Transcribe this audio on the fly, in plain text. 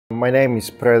My name is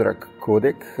Predrag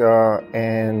Cudic,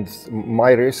 and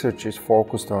my research is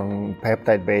focused on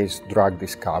peptide-based drug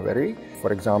discovery.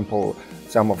 For example,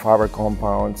 some of our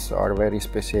compounds are very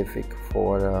specific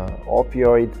for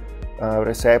opioid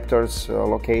receptors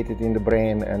located in the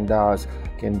brain, and thus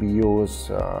can be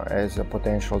used as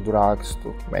potential drugs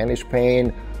to manage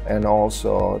pain and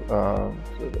also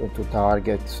to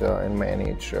target and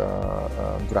manage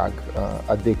drug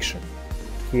addiction.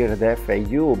 Here at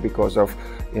FAU, because of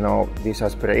these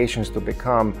aspirations to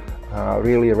become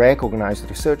really recognized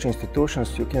research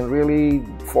institutions, you can really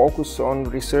focus on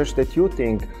research that you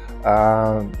think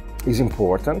is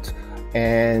important,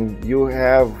 and you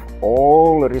have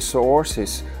all the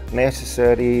resources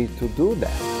necessary to do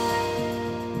that.